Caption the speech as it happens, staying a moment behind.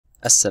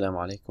Assalamu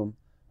alaikum.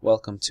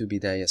 Welcome to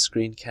Bidayah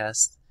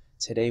Screencast.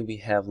 Today we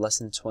have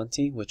lesson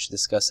 20, which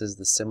discusses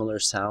the similar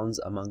sounds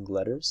among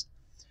letters.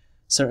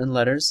 Certain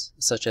letters,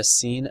 such as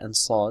Sin and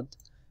Sad,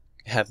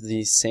 have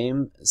the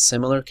same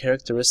similar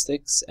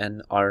characteristics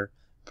and are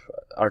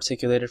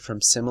articulated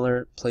from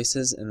similar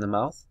places in the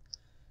mouth.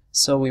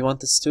 So we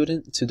want the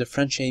student to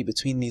differentiate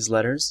between these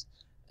letters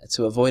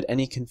to avoid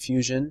any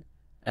confusion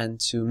and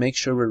to make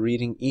sure we're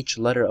reading each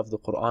letter of the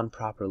Quran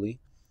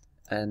properly.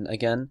 And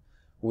again,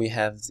 we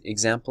have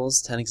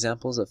examples, 10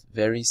 examples of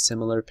very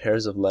similar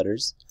pairs of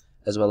letters,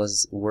 as well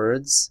as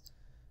words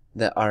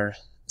that are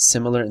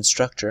similar in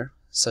structure,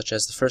 such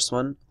as the first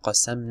one,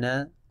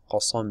 qasamna,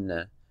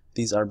 qasamna.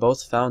 These are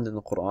both found in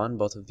the Quran,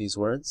 both of these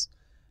words,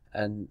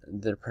 and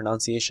their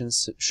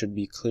pronunciations should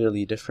be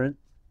clearly different.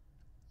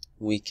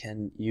 We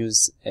can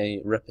use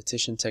a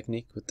repetition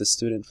technique with the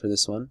student for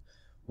this one.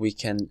 We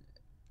can,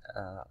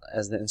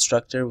 as the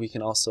instructor, we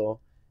can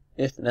also,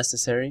 if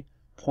necessary,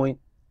 point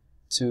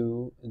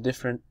to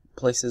different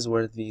places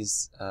where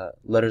these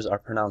letters are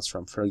pronounced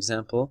from. For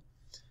example,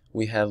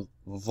 we have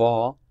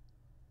va,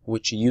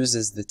 which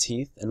uses the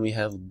teeth, and we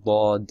have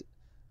dad,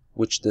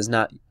 which does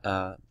not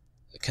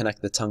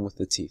connect the tongue with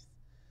the teeth,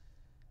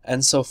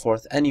 and so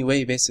forth.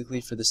 Anyway,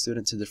 basically for the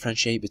student to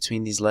differentiate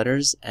between these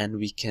letters, and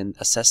we can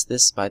assess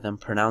this by them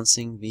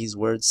pronouncing these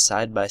words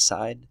side by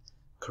side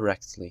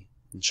correctly,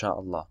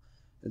 inshallah,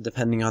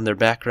 depending on their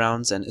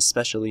backgrounds, and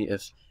especially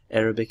if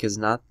Arabic is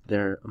not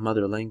their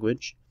mother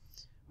language.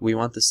 We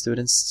want the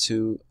students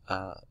to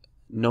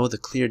know the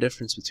clear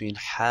difference between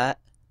ha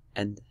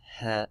and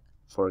ha,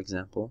 for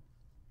example.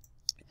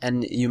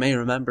 And you may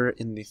remember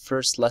in the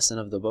first lesson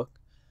of the book,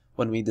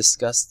 when we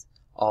discussed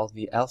all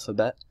the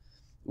alphabet,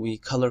 we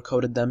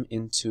color-coded them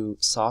into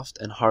soft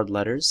and hard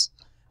letters.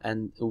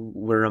 And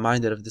we're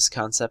reminded of this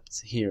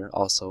concept here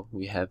also.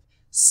 We have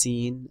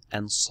Sin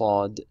and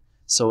Sad.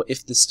 So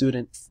if the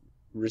student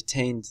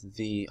retained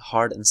the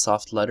hard and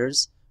soft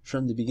letters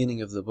from the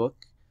beginning of the book,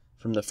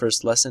 from the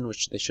first lesson,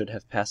 which they should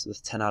have passed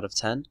with 10 out of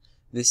 10,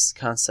 this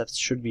concept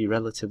should be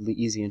relatively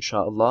easy,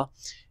 inshallah.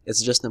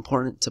 It's just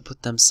important to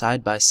put them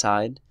side by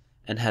side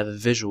and have a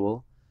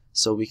visual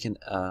so we can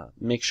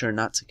make sure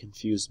not to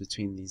confuse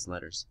between these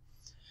letters.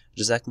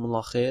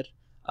 Jazakumullah khair.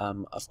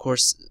 Of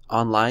course,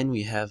 online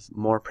we have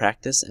more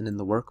practice, and in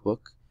the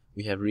workbook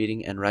we have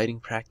reading and writing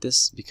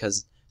practice,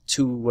 because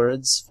 2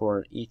 words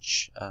for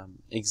each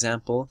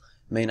example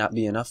may not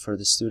be enough for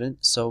the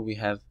student, so we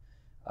have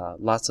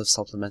lots of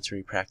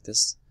supplementary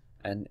practice,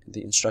 and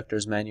the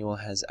instructor's manual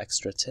has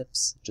extra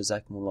tips.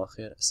 Jazakumullah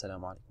khair.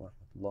 Assalamu alaikum wa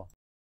rahmatullah.